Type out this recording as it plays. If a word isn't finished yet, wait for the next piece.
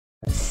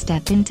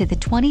step into the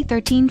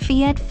 2013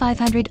 Fiat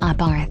 500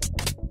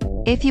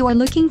 Abarth. If you are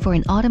looking for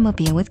an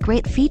automobile with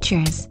great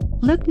features,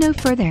 look no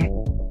further.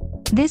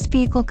 This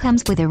vehicle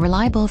comes with a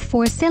reliable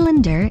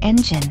 4-cylinder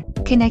engine,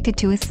 connected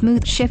to a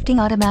smooth shifting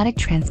automatic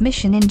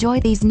transmission.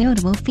 Enjoy these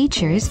notable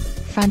features: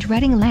 front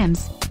reading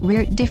lamps,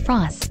 rear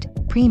defrost,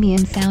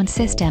 premium sound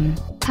system,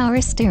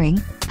 power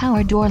steering,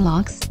 power door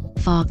locks,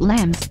 fog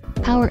lamps,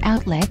 power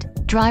outlet,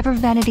 driver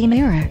vanity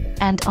mirror,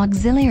 and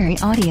auxiliary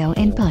audio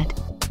input.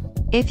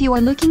 If you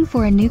are looking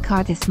for a new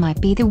car, this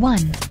might be the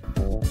one.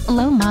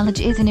 Low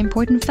mileage is an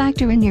important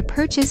factor in your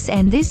purchase,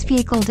 and this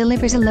vehicle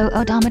delivers a low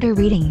odometer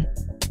reading.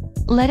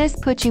 Let us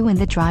put you in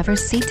the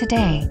driver's seat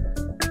today.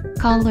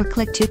 Call or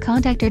click to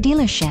contact our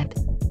dealership.